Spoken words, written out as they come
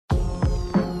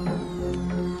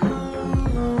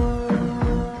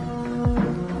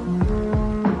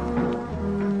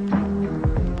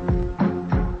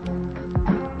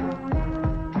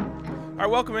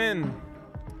welcome in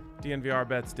DNVR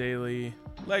Bets Daily,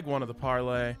 leg one of the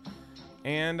parlay,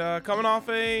 and coming off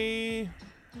a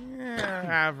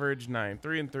average night,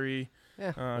 3-3.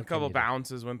 A couple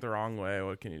bounces went the wrong way.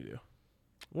 What can you do?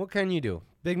 What can you do?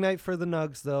 Big night for the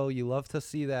Nugs, though. You love to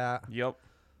see that. Yep.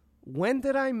 When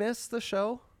did I miss the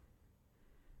show?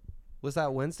 Was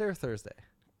that Wednesday or Thursday?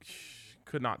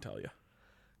 Could not tell you.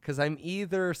 Because I'm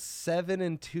either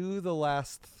 7-2 the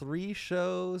last 3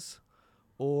 shows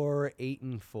or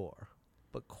 8-4,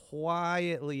 but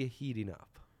quietly heating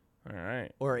up. All right.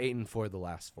 Or 8-4 the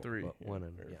last 4. 3. But one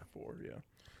and 4, yeah.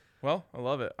 Well, I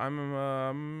love it. I'm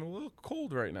a little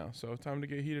cold right now, so time to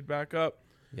get heated back up.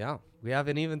 Yeah, we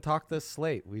haven't even talked this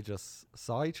slate. We just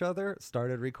saw each other,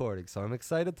 started recording, so I'm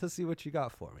excited to see what you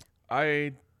got for me.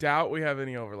 I doubt we have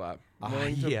any overlap. I'm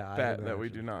willing to yeah, bet that we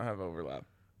do not have overlap.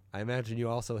 I imagine you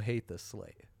also hate this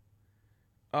slate.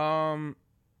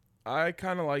 I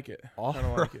kind of like it. All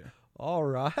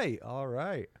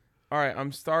right. All right,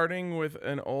 I'm starting with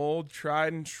an old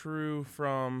tried and true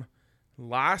from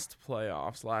last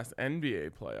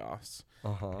NBA playoffs.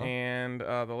 And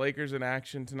the Lakers in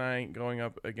action tonight going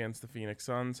up against the Phoenix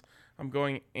Suns. I'm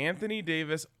going Anthony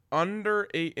Davis under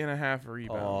 8.5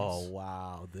 rebounds. Oh,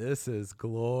 wow. This is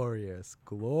glorious.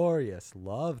 Glorious.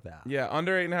 Love that. Yeah,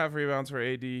 under 8.5 rebounds for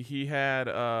AD. He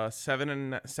had 7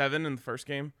 in the first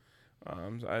game.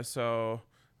 So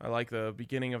I like the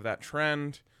beginning of that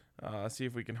trend. See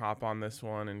if we can hop on this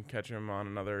one and catch him on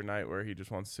another night where he just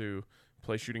wants to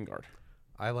play shooting guard.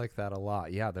 I like that a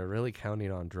lot. Yeah, they're really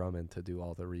counting on Drummond to do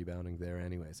all the rebounding there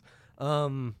anyways.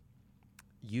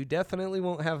 You definitely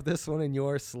won't have this one in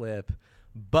your slip,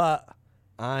 but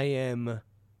I am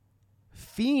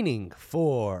fiending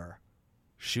for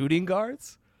shooting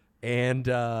guards and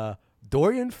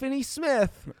Dorian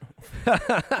Finney-Smith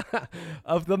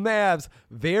of the Mavs.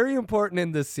 Very important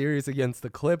in this series against the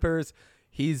Clippers.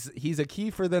 He's a key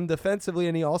for them defensively,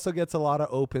 and he also gets a lot of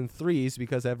open threes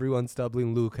because everyone's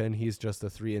doubling Luka, and he's just a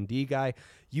 3-and-D guy.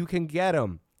 You can get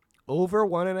him over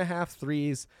 1.5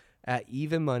 threes at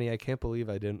even money. I can't believe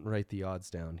I didn't write the odds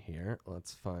down here.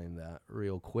 Let's find that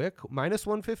real quick.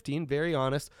 -115, very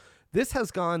honest. This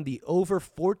has gone the over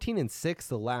 14-6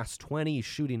 the last 20,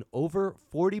 shooting over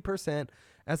 40%.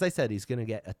 As I said, he's going to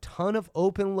get a ton of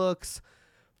open looks.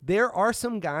 There are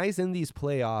some guys in these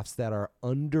playoffs that are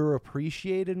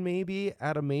underappreciated maybe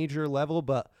at a major level,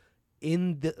 but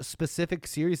in the specific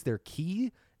series, they're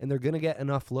key, and they're going to get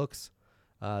enough looks.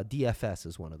 DFS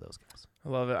is one of those guys. I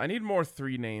love it. I need more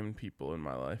 3-name people in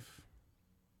my life.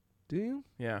 Do you?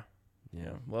 Yeah.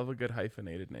 Love a good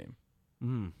hyphenated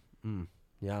name.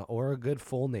 Yeah, or a good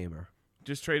full namer.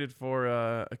 Just traded for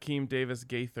Akeem Davis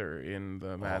Gaither in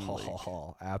the Madden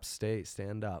League. App State,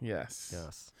 stand up.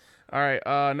 Yes. All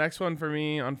right, next one for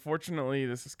me. Unfortunately,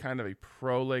 this is kind of a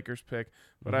pro Lakers pick,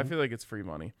 but I feel like it's free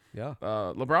money. Yeah.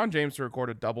 LeBron James to record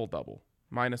a double-double,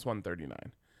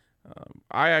 -139.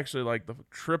 I actually like the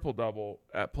triple-double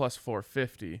at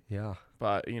 +450. Yeah.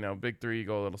 But, big three,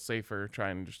 go a little safer, try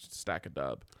and just stack a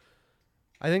dub.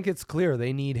 I think it's clear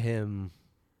they need him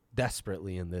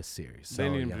desperately in this series. They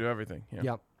need him to do everything.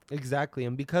 Yeah, exactly.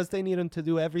 And because they need him to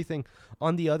do everything,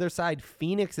 on the other side,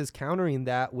 Phoenix is countering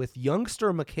that with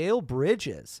youngster Mikal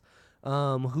Bridges,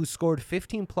 who scored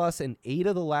 15+ in 8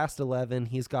 of the last 11.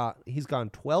 He's gone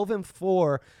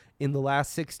 12-4 in the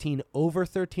last 16, over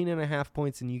 13.5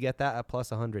 points, and you get that at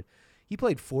 +100. He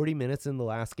played 40 minutes in the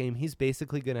last game. He's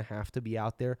basically going to have to be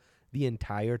out there the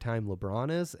entire time LeBron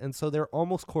is, and so they're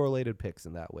almost correlated picks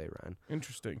in that way, Ryan.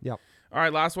 Interesting. Yep. All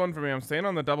right, last one for me. I'm staying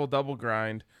on the double-double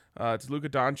grind. It's Luka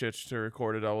Doncic to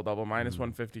record a double-double,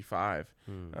 -155.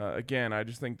 Again, I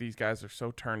just think these guys are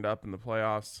so turned up in the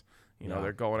playoffs.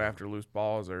 They're going after loose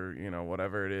balls or,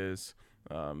 whatever it is.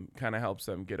 Kind of helps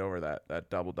them get over that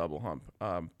double-double hump.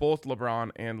 Both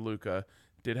LeBron and Luka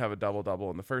did have a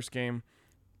double-double in the first game.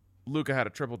 Luka had a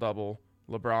triple-double.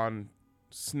 LeBron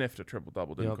sniffed a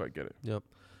triple-double, didn't quite get it. Yep.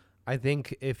 I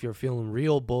think if you're feeling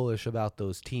real bullish about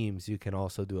those teams, you can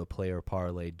also do a player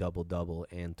parlay double-double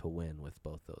and to win with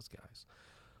both those guys.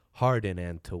 Harden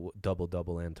and to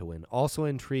double-double and to win. Also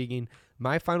intriguing,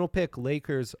 my final pick,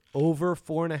 Lakers over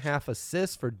 4.5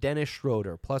 assists for Dennis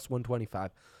Schroeder,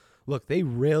 +125. Look, they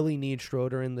really need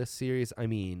Schroeder in this series. I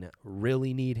mean,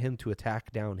 really need him to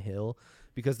attack downhill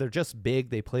because they're just big.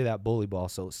 They play that bully ball.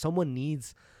 So someone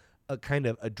needs a kind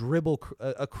of a dribble,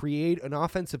 an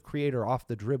offensive creator off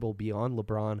the dribble beyond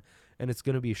LeBron, and it's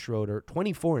going to be Schroeder.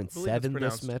 24-7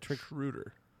 this metric.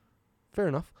 Schroeder. Fair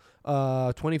enough.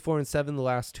 24-7 the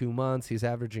last 2 months. He's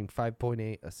averaging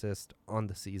 5.8 assists on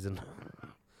the season.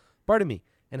 Pardon me.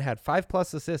 And had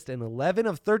 5+ assists in 11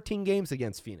 of 13 games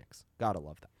against Phoenix. Gotta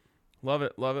love that. Love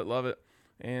it, love it, love it.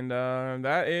 And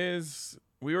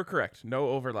we were correct. No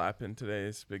overlap in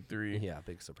today's big three. Yeah,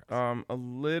 big surprise.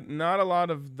 Not a lot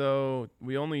of though.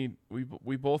 We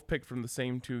both picked from the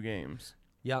same 2 games.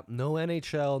 Yep, no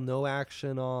NHL, no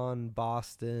action on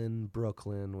Boston,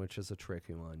 Brooklyn, which is a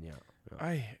tricky one. Yeah.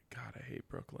 I hate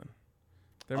Brooklyn.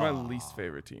 They're my least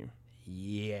favorite team.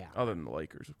 Yeah. Other than the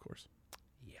Lakers, of course.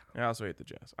 Yeah. I also hate the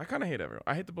Jazz. I kind of hate everyone.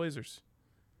 I hate the Blazers.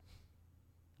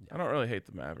 Yeah. I don't really hate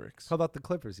the Mavericks. How about the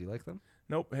Clippers? You like them?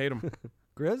 Nope, hate them.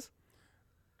 Grizz?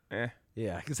 Eh.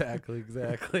 Yeah, exactly.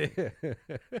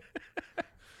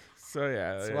 So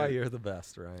yeah, That's why you're the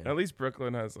best, Ryan. At least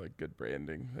Brooklyn has like good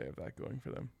branding. They have that going for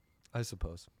them. I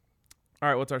suppose. All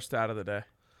right, what's our stat of the day?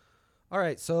 All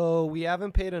right, so we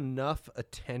haven't paid enough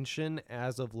attention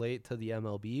as of late to the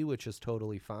MLB, which is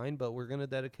totally fine, but we're going to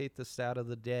dedicate the stat of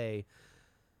the day.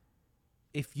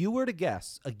 If you were to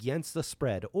guess against the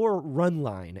spread, or run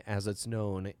line as it's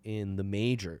known in the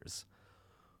majors,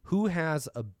 who has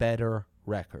a better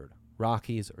record,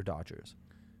 Rockies or Dodgers?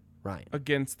 Ryan.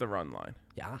 Against the run line.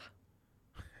 Yeah.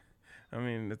 I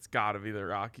mean, it's got to be the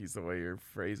Rockies the way you're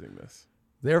phrasing this.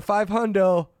 They're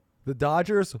 500. The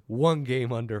Dodgers, 1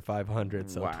 game under 500.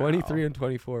 So Wow.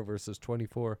 23-24 versus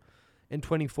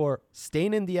 24-24.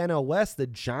 Staying in the NL West, the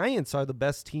Giants are the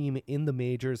best team in the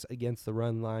majors against the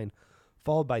run line,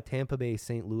 followed by Tampa Bay,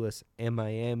 St. Louis, and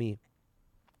Miami.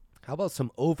 How about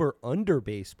some over-under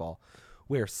baseball,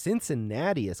 where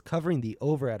Cincinnati is covering the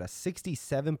over at a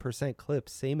 67% clip,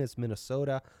 same as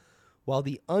Minnesota, while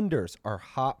the unders are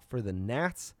hot for the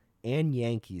Nats and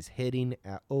Yankees, hitting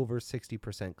at over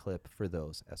 60% clip for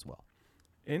those as well.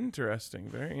 Interesting.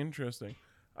 Very interesting.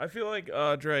 I feel like,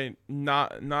 Dre,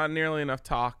 not nearly enough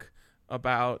talk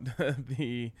about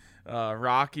the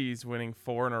Rockies winning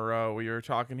 4 in a row. We were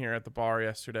talking here at the bar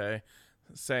yesterday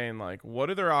saying, like, what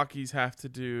do the Rockies have to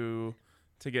do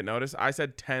to get noticed? I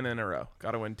said 10 in a row.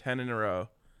 Got to win 10 in a row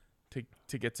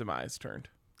to get some eyes turned.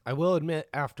 I will admit,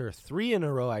 after 3 in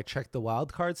a row, I checked the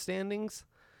wild card standings.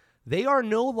 They are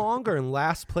no longer in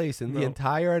last place in the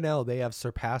entire NL. They have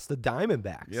surpassed the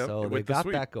Diamondbacks. Yep, so they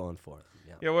got that going for them.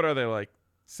 Yeah, what are they, like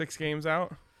 6 games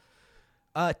out?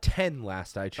 10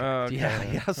 last I checked. Okay.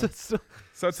 Yeah.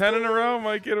 So 10 in a row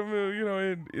might get them,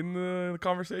 in the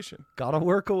conversation. Gotta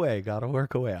work away.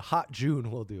 A hot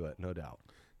June will do it, no doubt.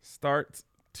 Starts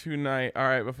tonight. All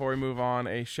right, before we move on,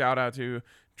 a shout out to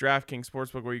DraftKings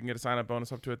Sportsbook, where you can get a sign-up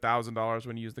bonus up to $1,000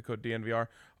 when you use the code DNVR.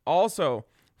 Also,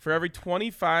 for every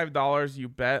 $25 you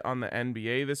bet on the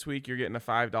NBA this week, you're getting a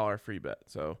 $5 free bet.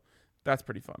 So that's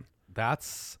pretty fun.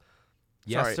 That's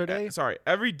yesterday? Sorry,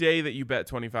 every day that you bet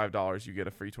 $25, you get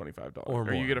a free $25.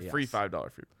 Or you get a free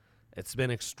 $5 free bet. It's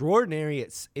been extraordinary.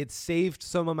 It saved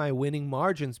some of my winning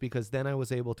margins because then I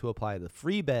was able to apply the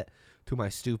free bet to my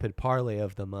stupid parlay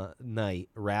of the night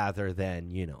rather than,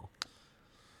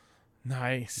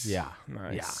 Nice. Yeah.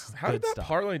 Nice. Yeah. How did that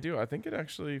parlay do? I think it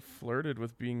actually flirted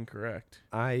with being correct.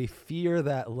 I fear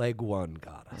that leg 1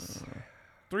 got us.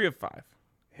 3 of 5.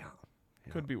 Yeah.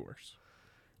 Could be worse.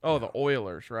 Oh, the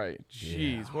Oilers, right.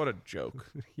 Jeez, what a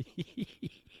joke.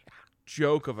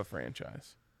 Joke of a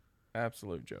franchise.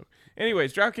 Absolute joke.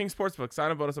 Anyways, DraftKings Sportsbook.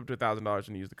 Sign up bonus up to $1,000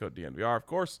 and use the code DNVR. Of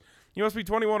course, you must be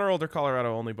 21 or older.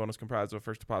 Colorado only. Bonus comprised of a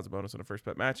first deposit bonus and a first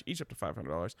bet match, each up to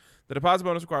 $500. The deposit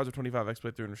bonus requires a 25x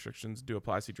playthrough and restrictions do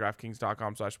apply. See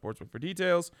DraftKings.com/sportsbook for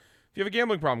details. If you have a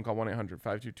gambling problem, call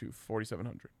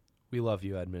 1-800-522-4700. We love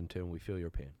you, Edmonton. We feel your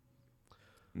pain.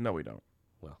 No, we don't.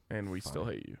 Well, and we still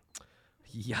hate you.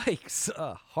 Yikes.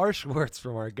 Harsh words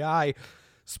from our guy.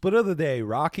 Split of the day,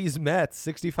 Rockies Mets.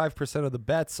 65% of the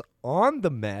bets on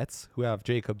the Mets, who have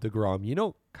Jacob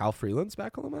deGrom. Kyle Freeland's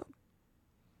back on the mound.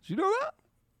 Did you know that?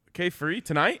 K-Free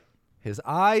tonight? His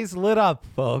eyes lit up,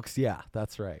 folks. Yeah,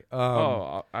 that's right.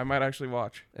 I might actually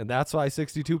watch. And that's why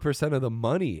 62% of the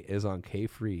money is on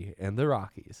K-Free and the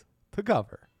Rockies to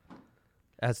cover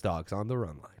as dogs on the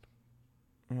run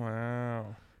line.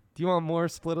 Wow. Do you want more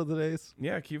split of the days?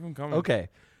 Yeah, keep them coming. Okay.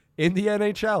 In the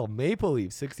NHL, Maple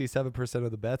Leafs, 67%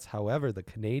 of the bets. However, the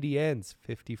Canadiens,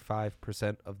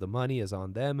 55% of the money is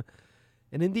on them.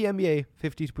 And in the NBA,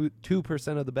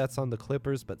 52% of the bets on the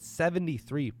Clippers, but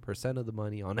 73% of the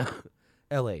money on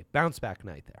LA. Bounce back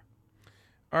night there.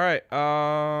 All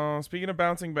right. Speaking of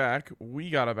bouncing back, we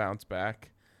got to bounce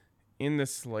back in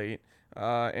this slate.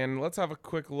 And let's have a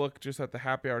quick look just at the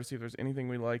happy hour to see if there's anything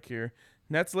we like here.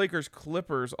 Nets, Lakers,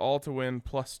 Clippers, all to win,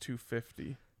 plus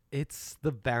 250. It's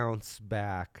the bounce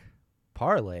back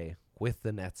parlay with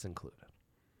the Nets included.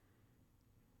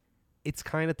 It's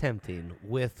kind of tempting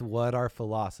with what our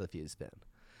philosophy has been.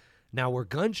 Now, we're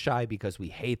gun shy because we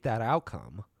hate that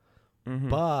outcome.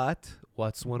 But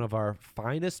what's one of our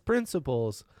finest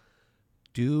principles?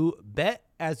 Do bet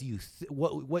as you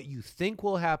what you think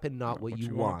will happen, not what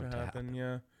you want to happen.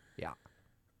 Yeah. Yeah.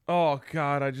 Oh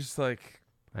God, I just like.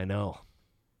 I know.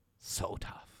 So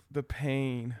tough. The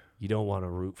pain. You don't want to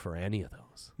root for any of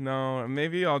those. No,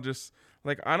 maybe I'll just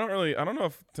like I don't know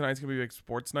if tonight's gonna be like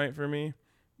sports night for me.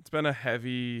 It's been a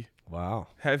heavy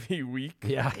week.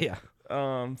 Yeah.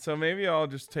 So maybe I'll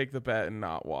just take the bet and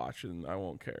not watch, and I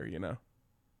won't care,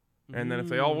 And then if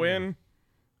they all win,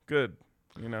 good,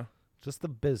 Just a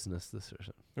business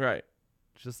decision. Right.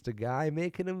 Just a guy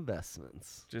making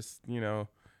investments. Just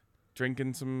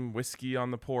drinking some whiskey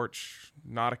on the porch,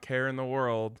 not a care in the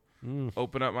world.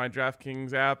 Open up my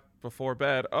DraftKings app before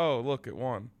bed. Oh, look, it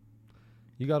won.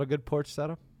 You got a good porch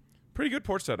setup? Pretty good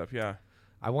porch setup, yeah.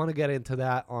 I want to get into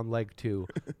that on leg 2.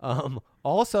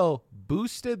 Also,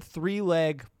 boosted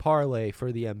 3-leg parlay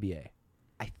for the NBA.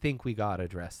 I think we got to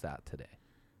address that today.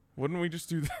 Wouldn't we just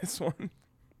do this one?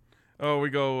 Oh,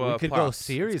 we go. We could props. go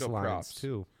series lines props.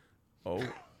 too. Oh,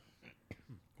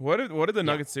 what did the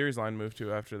Nuggets series line move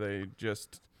to after they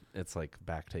just? It's like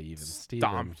back to even.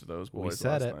 Stomped those boys. We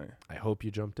said last it. night. I hope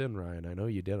you jumped in, Ryan. I know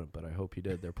you didn't, but I hope you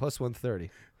did. They're plus 130.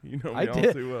 I all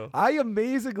did. too well. I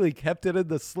amazingly kept it in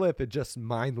the slip and just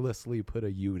mindlessly put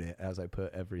a unit as I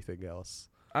put everything else.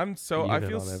 I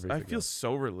feel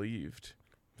so relieved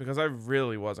because I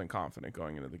really wasn't confident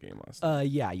going into the game last night.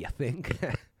 Yeah, you think?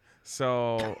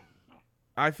 So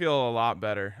I feel a lot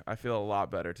better. I feel a lot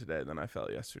better today than I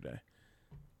felt yesterday.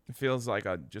 It feels like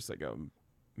a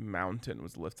mountain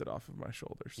was lifted off of my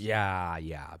shoulders. Yeah.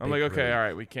 I'm like, okay, all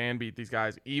right, we can beat these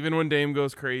guys. Even when Dame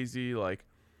goes crazy, like,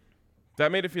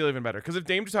 that made it feel even better. Because if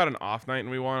Dame just had an off night and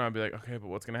we won, I'd be like, okay, but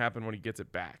what's going to happen when he gets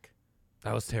it back?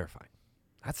 That was terrifying.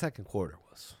 That second quarter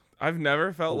was. I've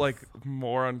never felt like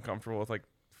more uncomfortable with like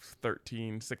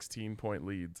 13, 16-point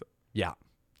leads. Yeah.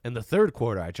 In the third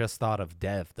quarter, I just thought of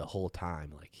Dev the whole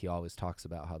time. Like, he always talks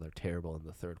about how they're terrible in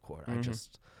the third quarter. Mm-hmm. It's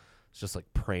just like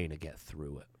praying to get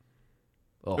through it.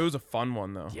 Oh. It was a fun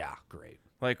one, though. Yeah, great.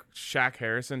 Like Shaq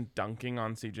Harrison dunking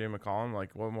on CJ McCollum. Like,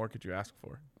 what more could you ask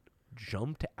for?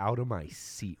 Jumped out of my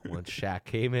seat once Shaq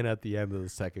came in at the end of the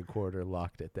second quarter and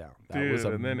locked it down. That Dude, was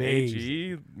amazing. And then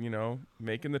AG,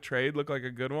 making the trade look like a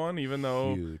good one, even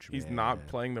though he's not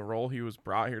playing the role he was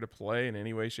brought here to play in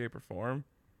any way, shape, or form.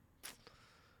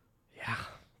 Yeah.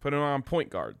 Put him on point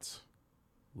guards.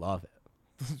 Love it.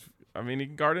 I mean, he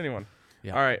can guard anyone.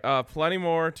 Yeah. All right, plenty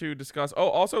more to discuss. Oh,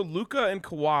 also Luka and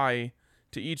Kawhi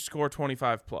to each score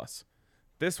 25 plus.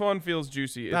 This one feels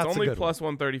juicy. It's only plus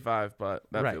 135, but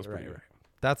that feels pretty good.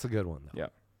 That's a good one, though.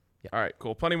 Yeah. All right,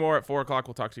 cool. Plenty more at 4 o'clock.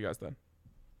 We'll talk to you guys then.